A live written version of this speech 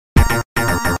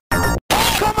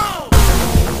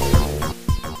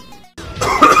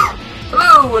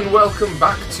and welcome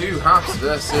back to HAPS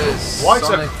versus White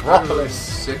Sonic Acropolis.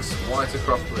 06 White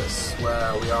Acropolis,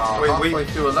 where we are halfway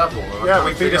through a level. Yeah,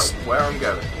 we beat where I'm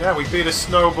going. Yeah, we beat a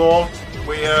snowball.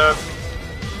 We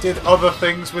did other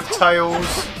things with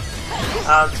Tails,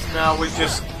 and now we're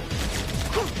just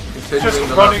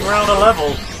running around a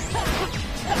level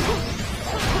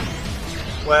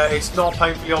where it's not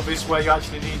painfully obvious where you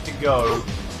actually need to go.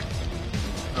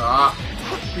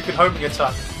 You can homing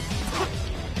attack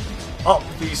up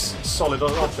these solid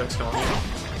objects, can't you?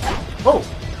 Oh!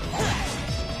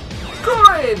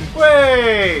 Coin!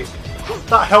 Way!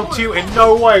 That helped you in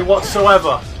no way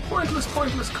whatsoever. Pointless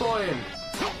coin.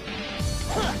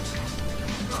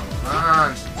 Oh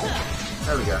man.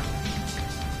 There we go.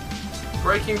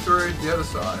 Breaking through the other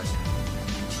side.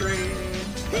 Tree.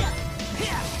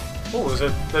 Oh,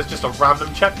 there's just a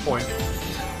random checkpoint.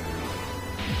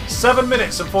 7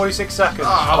 minutes and 46 seconds.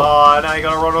 Oh, now you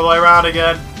gotta run all the way around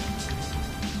again.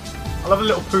 I love the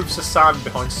little poofs of sand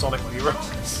behind Sonic when he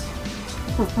runs.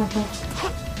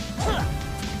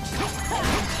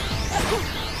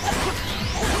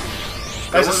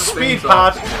 There's a speed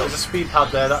pad. There's a speed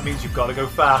pad there. That means you've got to go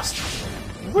fast.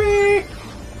 Whee!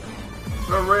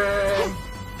 The ring.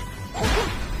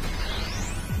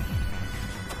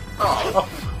 Oh.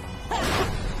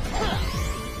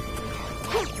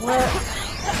 Where?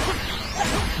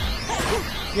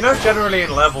 You know, generally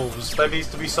in levels, there needs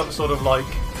to be some sort of like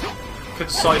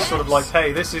concise sort of like,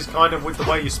 hey, this is kind of with the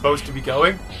way you're supposed to be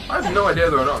going. I have no idea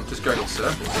whether or not I'm just going in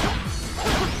circles. I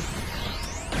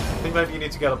think maybe you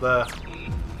need to get up there. I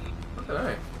don't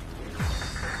know.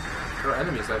 There are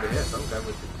enemies over here, so I'm going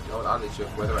with the old adage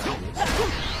of where there are enemies.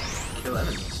 Kill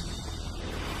enemies.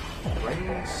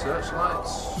 Ring,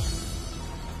 searchlights.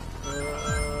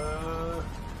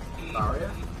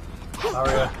 Barrier?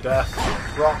 Barrier, death,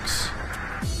 rocks.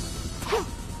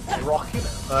 Rocking it?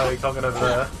 Oh, you can't get over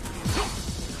there.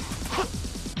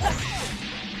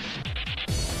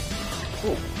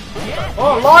 Ooh.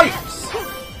 Oh, life!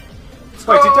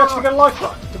 Wait, did you actually get a life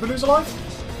back? Did we lose a life?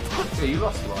 Yeah, you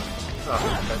lost a life.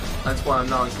 Oh, okay. That's why I'm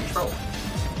now in control.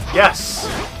 Yes!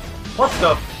 What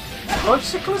the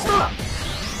bicycle is that?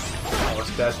 Oh, it's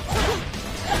dead.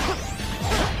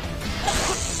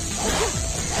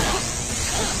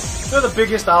 You know the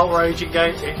biggest outrage in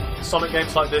Sonic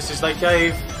games like this is they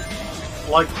gave,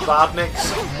 like,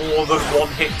 badniks more than one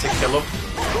hit to kill them.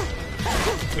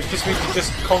 Which just means you're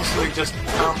just constantly just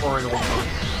hammering on them.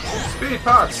 Speed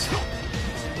pads!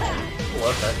 Oh,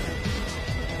 okay.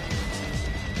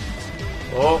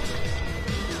 Oh.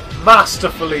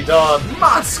 Masterfully done!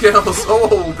 Mad skills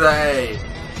all day!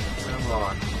 Come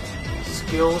on.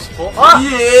 Skills for... Ah!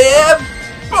 Yeah,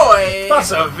 boy!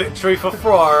 That's a victory for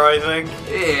Fryer, I think.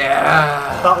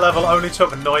 Yeah! That level only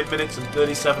took 9 minutes and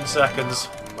 37 seconds.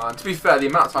 Man, to be fair, the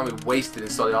amount of time we wasted in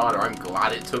Solidarity, I'm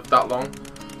glad it took that long.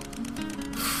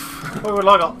 We were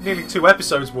like nearly 2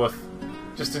 episodes worth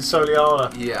just in Soliana.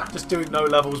 Yeah. Just doing no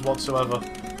levels whatsoever.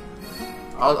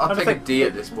 I'll take a D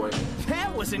at this point.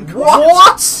 That was incredible.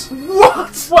 What?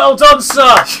 What? Well done,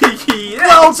 sir! Yes.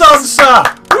 Well done, sir!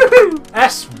 Woohoo!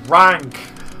 S rank.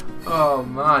 Oh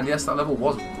man, yes, that level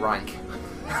was rank.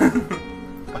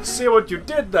 I see what you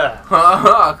did there.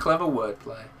 Haha, clever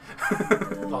wordplay.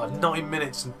 Like 9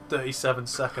 minutes and 37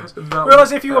 seconds. No,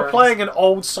 Realise if you were playing an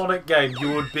old Sonic game,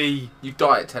 you would be... You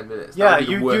die at 10 minutes. Yeah,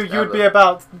 you'd be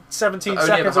about 17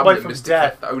 seconds away from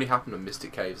death. That only happened in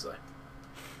Mystic Caves, though.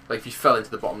 Like, if you fell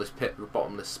into the bottomless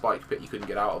spike pit you couldn't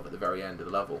get out of at the very end of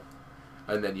the level.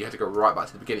 And then you had to go right back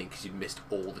to the beginning because you'd missed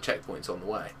all the checkpoints on the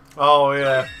way. Oh,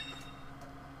 yeah.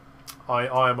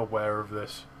 I am aware of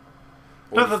this.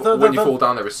 When you fall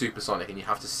down there with Supersonic and you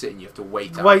have to sit and you have to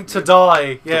wait. Wait to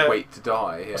die, yeah. Wait to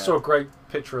die, yeah. I saw a great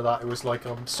picture of that. It was like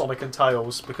Sonic and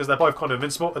Tails, because they're both kind of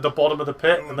invincible at the bottom of the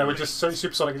pit, and they were just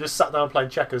Supersonic and just sat down playing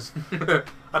checkers. And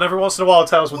every once in a while,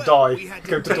 Tails would die,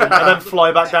 and then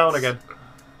fly back down again.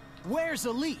 Where's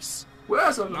Elise?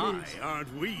 Where's Elise? My,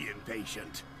 aren't we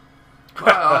impatient?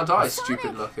 Why aren't I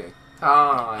stupid looking?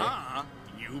 Hi.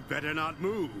 You better not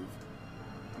move.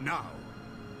 Now,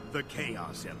 the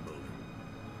Chaos Emblem.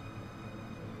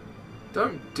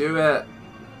 Don't do it.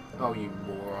 Oh, you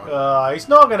moron. He's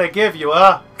not going to give you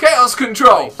a... Chaos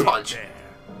Control! Punch!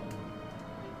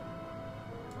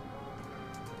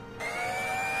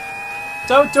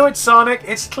 Don't do it, Sonic.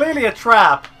 It's clearly a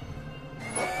trap.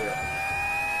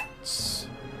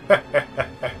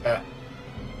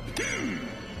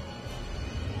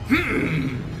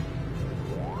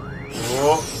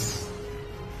 Oh.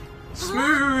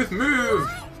 Smooth move,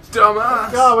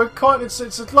 dumbass! Yeah, we're quite, it's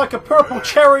like a purple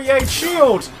cherry-ade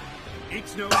shield!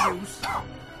 It's no use.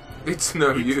 It's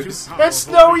no use. It's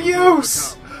no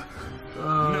use!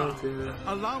 No. dear.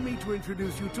 Allow me to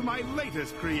introduce you to my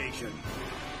latest creation.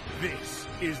 This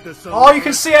is the Oh, you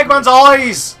can see Eggman's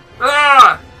eyes!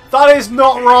 Ah! That is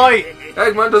not right!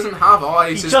 Eggman doesn't have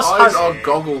eyes. His just eyes has- are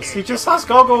goggles. He just has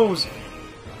goggles.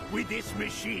 With this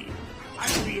machine,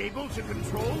 I'll be able to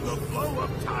control the flow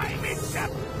of time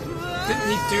itself. Didn't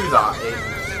he do that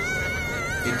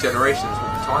in Generations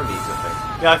with the time beats, I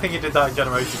think? Yeah, I think he did that in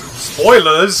Generation.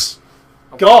 Spoilers!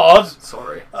 God!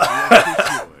 Sorry. Rest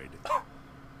assured,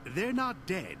 they're not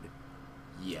dead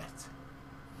Yet.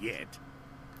 yet.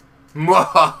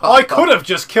 I could have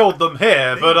just killed them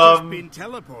here, They've but just been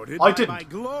teleported I by didn't. my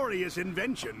glorious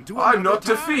invention to I'm another not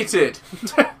time. defeated.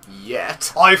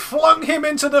 Yet. I flung him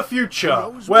into the future,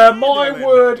 Knows where where my they're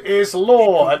word is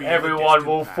law, It and could be in the everyone distant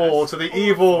will past fall to the or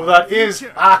evil far that is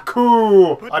future.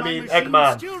 Aku. But I my mean, machine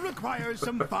Eggman. still requires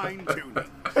some fine-tuning.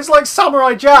 It's like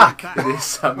Samurai Jack. It is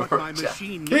Samurai What my Jack.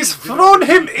 machine He's needs in thrown order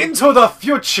him to into the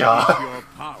future. your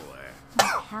power.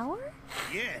 Power?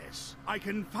 Yes, I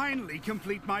can finally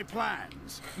complete my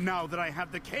plans, now that I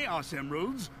have the Chaos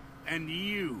Emeralds and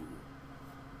you,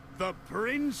 the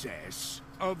Princess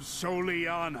of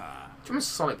Soliana. Do you remember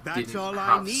Sonic That's didn't all I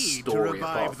have need to story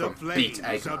revive apart the from beat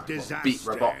flames of Eggman, beat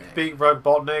disaster. Robotnik? Beat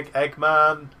Robotnik,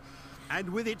 Eggman. And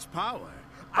with its power,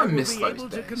 I I will miss be those able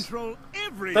to days. control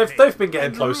everything. They've been getting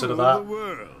and closer to rule that. the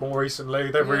world. More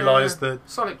recently, they've realised that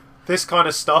Sonic. this kind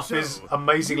of stuff So, is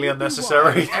amazingly you will be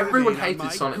unnecessary. wise to Everyone remain on hated my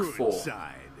Sonic good 4.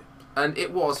 side. And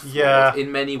it was flawed Yeah.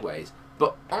 in many ways.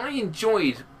 But I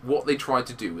enjoyed what they tried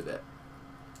to do with it.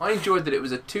 I enjoyed that it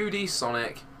was a 2D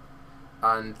Sonic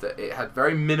and that it had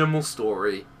very minimal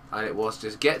story and it was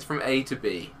just get from A to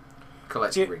B,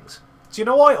 collect Do you- rings. Do you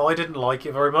know why I didn't like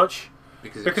it very much?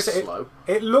 Because Because it's it slow.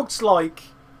 it looked like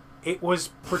it was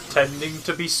pretending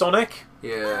to be Sonic.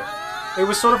 Yeah. It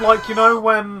was sort of like, you know,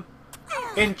 when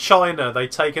in China they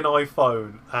take an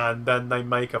iPhone and then they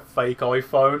make a fake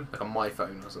iPhone. Like on my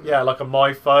phone or something. Yeah, like a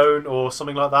My Phone or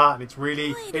something like that, and it's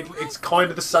really it's kind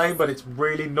of the same, but it's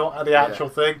really not the actual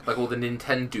thing. Like all the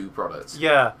Nintendo products.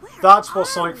 Yeah, that's what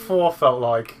Sonic 4 felt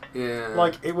like. Yeah.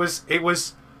 Like it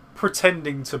was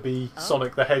pretending to be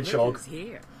Sonic the Hedgehog. Look who's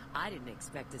here. I didn't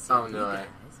expect to see Oh, you no. guys.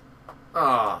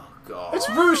 Oh god. It's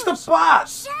Rouge the Bat.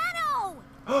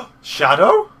 Shadow!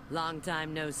 Shadow? Long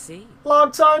time no see.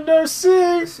 Long time no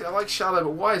see. See, I like Shadow,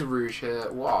 but why is Rouge here?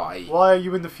 Why? Why are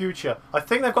you in the future? I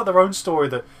think they've got their own story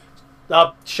that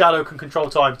Shadow can control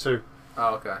time too.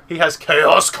 Oh, okay. He has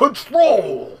chaos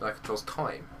control. That controls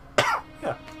time.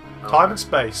 Yeah, Oh, time okay. and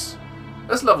space.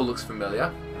 This level looks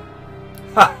familiar.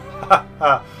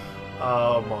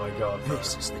 Oh my god.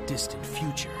 This is the distant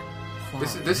future.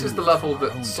 This is the level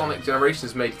that Sonic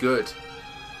Generations made good,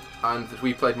 and that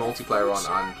we played multiplayer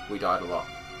on, and we died a lot.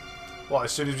 What,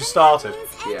 as soon as we started?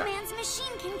 Yeah.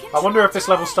 I wonder if this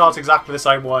level starts exactly the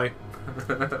same way.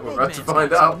 We're about to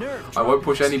find out. I won't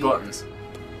push any buttons.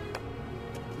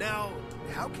 Now,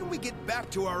 how can we get back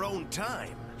to our own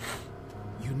time?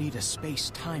 You need a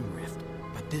space-time rift,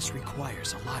 but this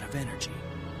requires a lot of energy.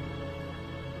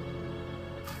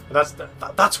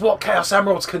 That's what Chaos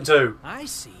Emeralds can do. I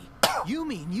see. You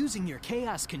mean using your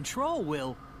chaos control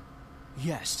will...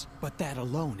 Yes, but that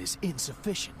alone is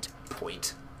insufficient.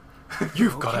 Point.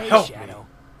 You've got to Okay, help Shadow.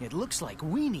 It looks like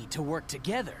we need to work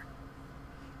together.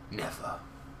 Never.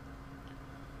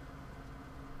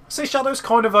 See, Shadow's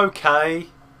kind of okay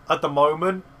at the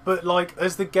moment, but like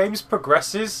as the games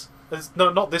progresses,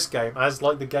 not this game, as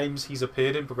like the games he's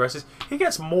appeared in progresses, he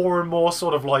gets more and more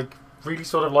sort of like really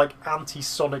sort of like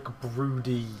anti-Sonic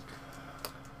broody.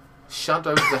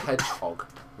 Shadow the Hedgehog,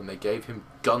 when they gave him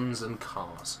guns and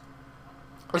cars.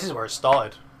 This is where it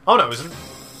started. Oh no, it isn't.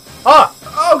 Ah!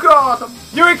 Oh god!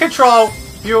 You're in control!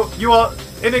 You are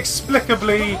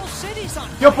inexplicably... The whole city's on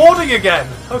You're boarding again!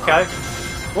 Okay.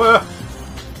 Well,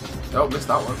 Oh, missed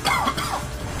that one.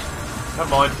 never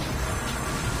mind.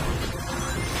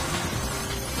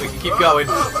 We can keep going.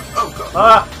 Oh god.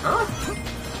 Ah! Huh?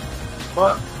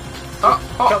 What?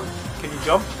 Oh, Can you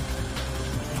jump?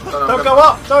 oh. Don't go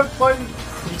up! Don't wait.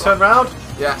 Can you turn round?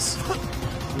 Yes.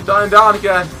 I'm dying down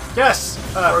again. Yes!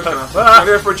 Broken up. I'm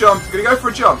gonna go for a jump. I'm gonna go for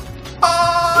a jump.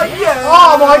 Oh yeah!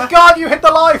 Oh my god, you hit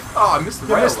the life! Oh, I missed the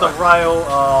You rail. missed the there.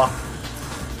 rail.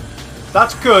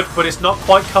 That's good, but it's not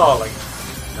quite curling.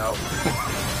 No.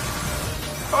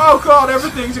 Oh god,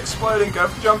 everything's exploding. Go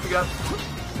for jump again.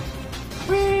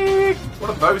 Whee! What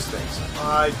are those things?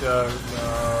 I don't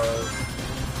know.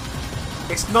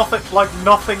 It's nothing, like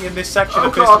nothing in this section Oh,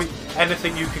 appears God. to be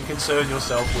anything you can concern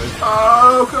yourself with.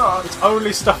 Oh god. It's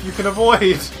only stuff you can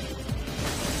avoid.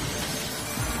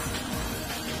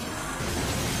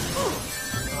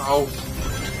 Oh.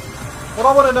 What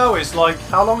I want to know is, like,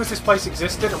 how long has this place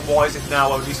existed and why is it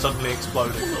now only suddenly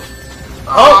exploding?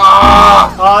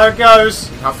 Oh! There it goes.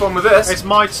 Have fun with this. It's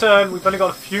my turn. We've only got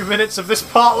a few minutes of this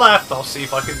part left. I'll see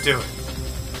if I can do it.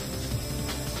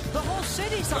 The whole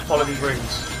city's on Follow these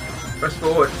rings. Press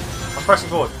forward. I'm pressing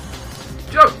forward.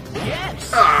 Jump!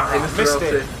 Yes. Ah, I missed missed the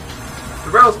rails it. too.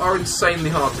 The rails are insanely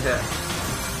hard to hit.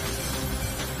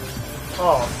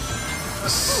 Oh.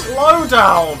 Slow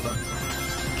down!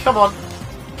 Come on.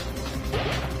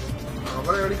 Oh, I've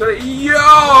already got it.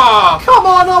 Yeah! Come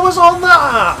on, I was on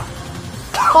that!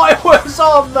 I was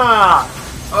on that!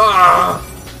 Ah!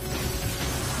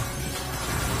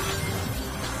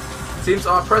 Seems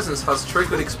our presence has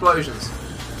triggered explosions.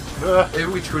 Maybe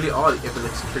we truly are the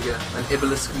Iblis trigger, and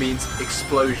Iblis means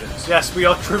explosions. Yes, we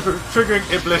are triggering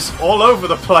Iblis all over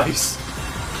the place.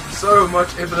 So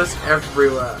much Iblis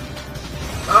everywhere.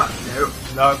 Ah, no.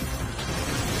 No.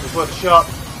 It's worth a shot.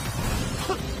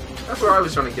 That's where I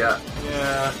was trying to get.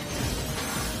 Yeah.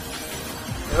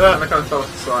 And I kind of fell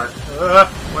off the side.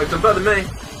 Well, you've done better than me.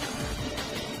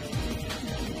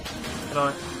 Can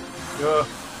I?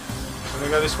 I'm gonna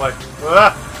go this way.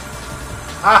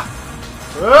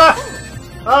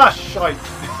 Shite.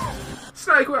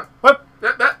 Snake whip. Whoop.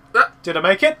 Yep. Did I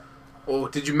make it? Or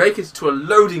did you make it to a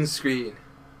loading screen?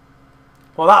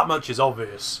 Well, that much is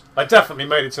obvious. I definitely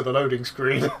made it to the loading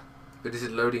screen. But is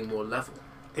it loading more level?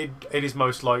 It is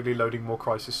most likely loading more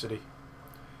Crisis City.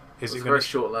 It's a very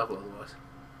short level otherwise.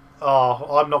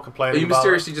 Oh, I'm not complaining. Are you about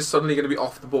mysteriously just suddenly going to be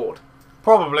off the board?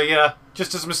 Probably, yeah.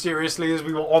 Just as mysteriously as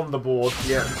we were on the board.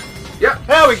 Yeah. Yep.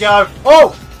 There we go.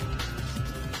 Oh!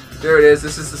 There it is.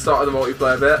 This is the start of the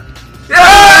multiplayer bit.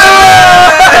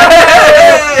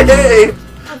 Yay!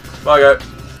 Bye, go.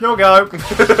 You'll go.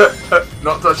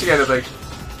 Not touching anything.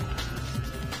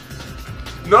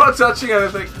 Not touching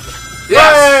anything.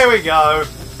 Yes! There we go.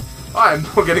 I am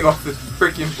not getting off this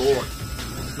freaking board.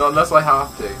 Not unless I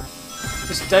have to.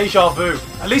 It's deja vu.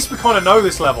 At least we kind of know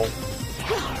this level.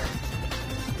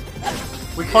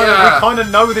 We kind of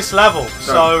know this level,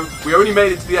 so we only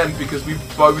made it to the end because we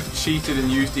both cheated and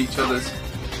used each other's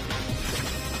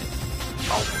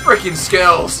freaking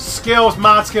skills. Skills,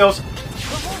 mad skills.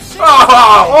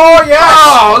 Oh yes!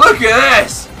 Oh, look at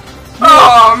this!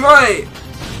 Oh, mate!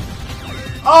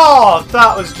 Oh,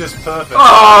 that was just perfect.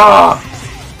 Oh!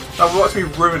 Now watch me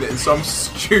ruin it in some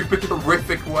stupid,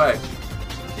 horrific way.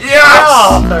 Yes!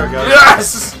 Oh, there we go.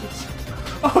 Yes!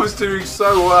 I was doing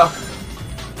so well.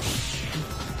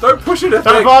 Don't push it,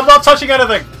 I'm not touching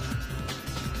anything.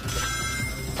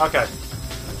 Okay.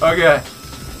 Okay.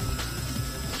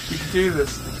 We can do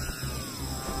this.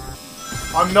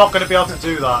 I'm not going to be able to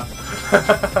do that.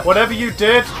 Whatever you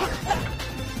did.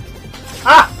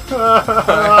 Ah!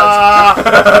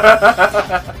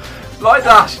 Light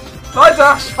dash! Light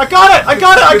dash! I got it! I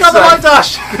got it! I got the light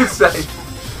dash! Good save.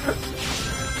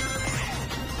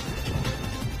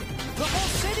 The whole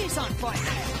city's on fire.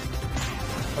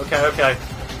 Okay, okay.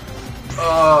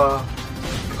 Oh.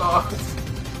 Oh.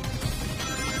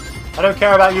 I don't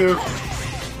care about you.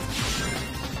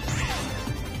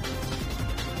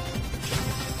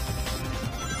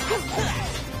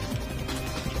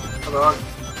 Come on.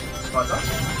 Light dash.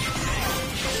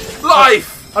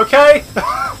 Life! Okay.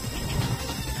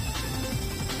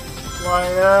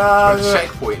 A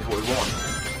checkpoint is what we want.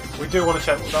 We do want to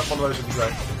check. That one of those would be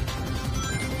great.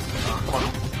 Come on.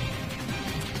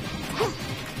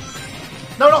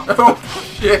 No, no. Oh,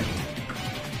 shit.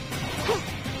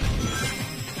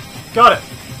 Got it.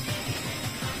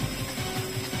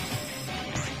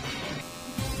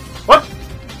 What?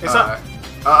 Is that?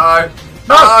 Uh-oh.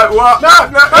 No! What? No!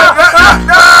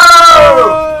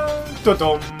 No!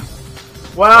 Dum.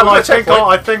 Well, Oh, I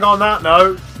checkpoint. think on that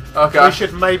note, Okay. we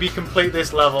should maybe complete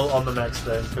this level on the next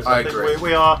thing because I think agree.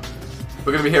 we are.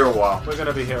 We're going to be here a while. We're going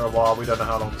to be here a while. We don't know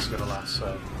how long this is going to last.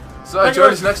 So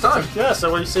Join us next time. yeah.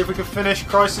 So we'll see if we can finish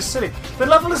Crisis City. The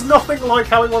level is nothing like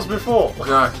how it was before.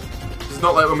 No. It's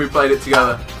not like when we played it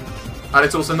together. And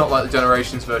it's also not like the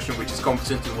Generations version, which is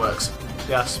competent and works.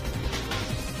 Yes.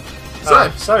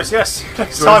 So, So yes.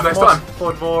 Next join us time next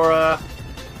for time. more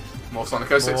more Sonic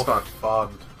 06 more fun. fun.